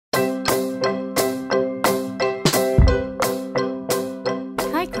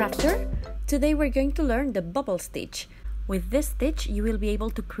Today we're going to learn the bobble stitch. With this stitch you will be able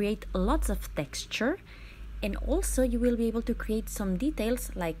to create lots of texture, and also you will be able to create some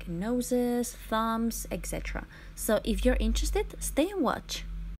details like noses, thumbs, etc. So if you're interested, stay and watch.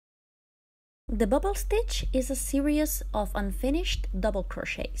 The bobble stitch is a series of unfinished double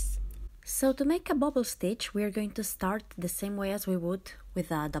crochets. So to make a bobble stitch, we are going to start the same way as we would with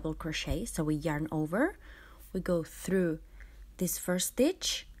a double crochet. So we yarn over, we go through this first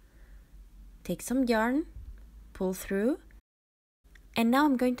stitch, take some yarn, pull through, and now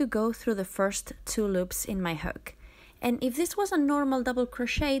I'm going to go through the first 2 loops in my hook. And if this was a normal double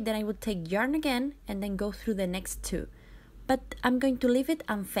crochet, then I would take yarn again and then go through the next 2. But I'm going to leave it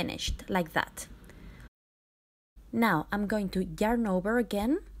unfinished, like that. Now I'm going to yarn over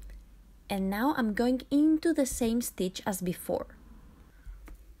again, and now I'm going into the same stitch as before.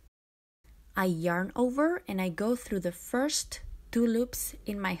 I yarn over and I go through the first 2 loops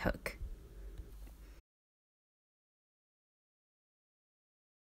in my hook.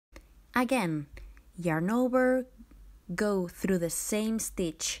 Again, yarn over, go through the same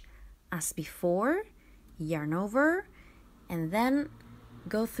stitch as before, yarn over, and then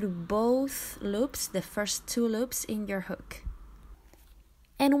go through both loops, the first 2 loops in your hook.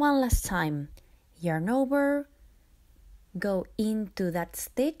 And one last time, yarn over, go into that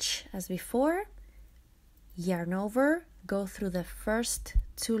stitch as before, yarn over, go through the first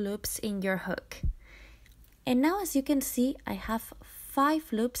 2 loops in your hook. And now, as you can see, I have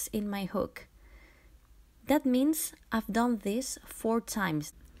 5 loops in my hook. That means I've done this 4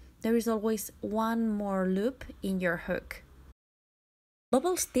 times. There is always 1 more loop in your hook.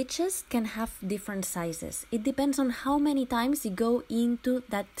 Bobble stitches can have different sizes. It depends on how many times you go into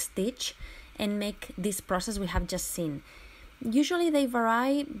that stitch and make this process we have just seen. Usually they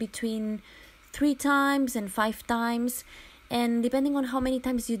vary between 3 times and 5 times, and depending on how many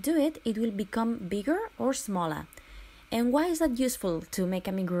times you do it, it will become bigger or smaller. And why is that useful to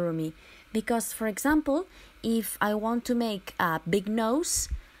make amigurumi? Because, for example, if I want to make a big nose,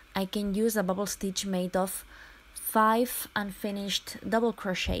 I can use a bobble stitch made of 5 unfinished double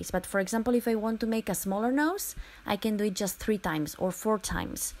crochets. But for example, if I want to make a smaller nose, I can do it just 3 times or 4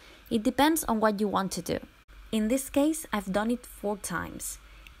 times. It depends on what you want to do. In this case, I've done it 4 times.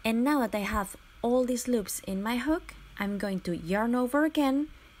 And now that I have all these loops in my hook, I'm going to yarn over again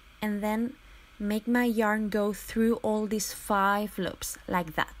and then make my yarn go through all these 5 loops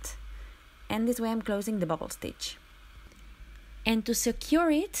like that. And this way I'm closing the bobble stitch. And to secure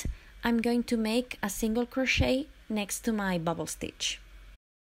it, I'm going to make a single crochet next to my bobble stitch.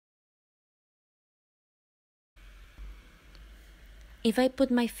 If I put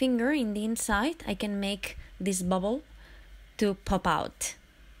my finger in the inside, I can make this bubble to pop out.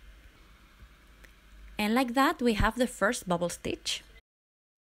 And like that, we have the first bobble stitch.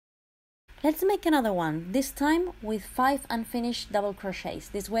 Let's make another one, this time with 5 unfinished double crochets.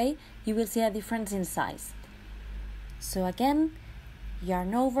 This way you will see a difference in size. So again,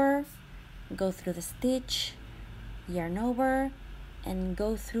 yarn over, go through the stitch, yarn over, and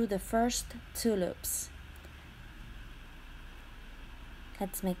go through the first 2 loops.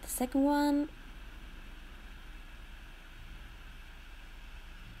 Let's make the second one.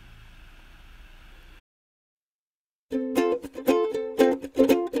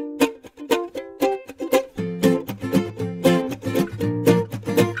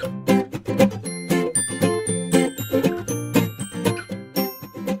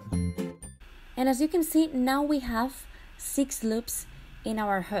 And as you can see, now we have 6 loops in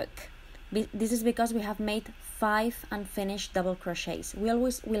our hook. This is because we have made 5 unfinished double crochets. We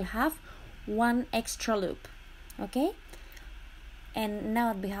always will have 1 extra loop, okay? And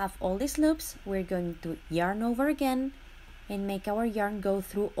now that we have all these loops, we're going to yarn over again and make our yarn go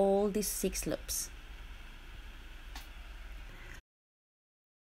through all these 6 loops.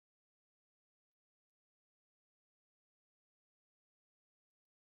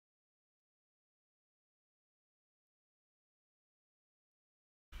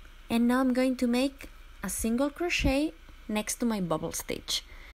 And now I'm going to make a single crochet next to my bobble stitch.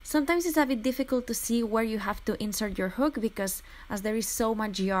 Sometimes it's a bit difficult to see where you have to insert your hook because as there is so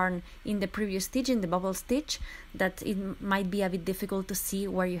much yarn in the previous stitch, in the bobble stitch, that it might be a bit difficult to see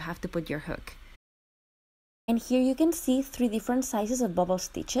where you have to put your hook. And here you can see 3 different sizes of bobble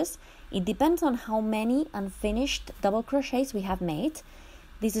stitches. It depends on how many unfinished double crochets we have made.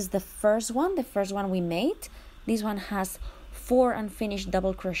 This is the first one we made. This one has 4 unfinished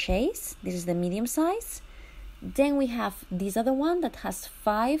double crochets. This is the medium size. Then we have this other one that has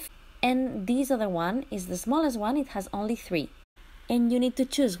 5, and this other one is the smallest one. It has only 3. And you need to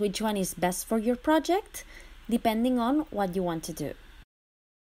choose which one is best for your project depending on what you want to do.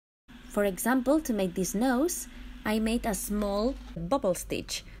 For example, to make this nose, I made a small bobble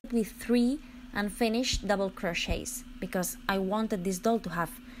stitch with 3 unfinished double crochets because I wanted this doll to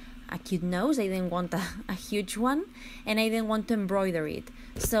have a cute nose. I didn't want a huge one, and I didn't want to embroider it.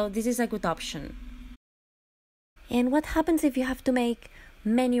 So this is a good option. And what happens if you have to make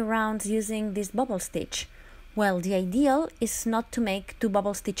many rounds using this bobble stitch? Well, the ideal is not to make 2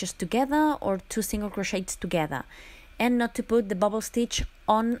 bobble stitches together or 2 single crochets together, and not to put the bobble stitch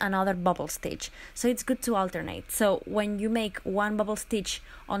on another bobble stitch. So it's good to alternate. So when you make 1 bobble stitch,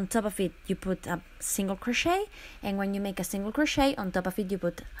 on top of it you put a single crochet, and when you make a single crochet, on top of it you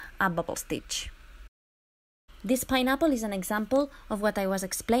put a bobble stitch. This pineapple is an example of what I was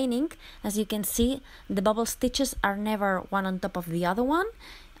explaining. As you can see, the bobble stitches are never one on top of the other one.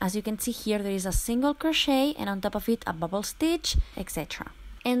 As you can see here, there is a single crochet and on top of it a bobble stitch, etc.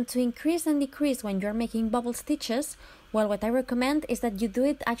 And to increase and decrease when you're making bobble stitches, well, what I recommend is that you do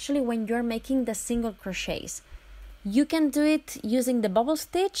it actually when you're making the single crochets. You can do it using the bobble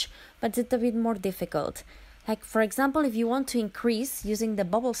stitch, but it's a bit more difficult. Like, for example, if you want to increase using the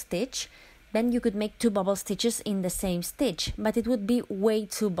bobble stitch, then you could make 2 bobble stitches in the same stitch, but it would be way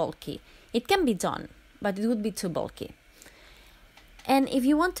too bulky. It can be done, but it would be too bulky. And if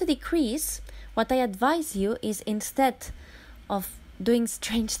you want to decrease, what I advise you is, instead of doing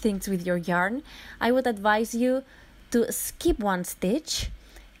strange things with your yarn, I would advise you to skip 1 stitch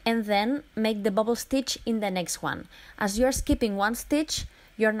and then make the bobble stitch in the next one. As you're skipping 1 stitch,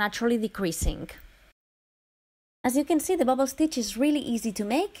 you're naturally decreasing. As you can see, the bobble stitch is really easy to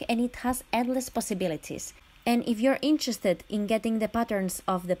make and it has endless possibilities. And if you're interested in getting the patterns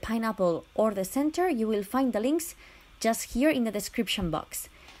of the pineapple or the center, you will find the links just here in the description box.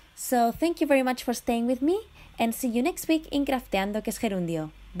 So thank you very much for staying with me, and see you next week in Crafteando que es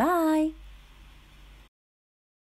Gerundio. Bye!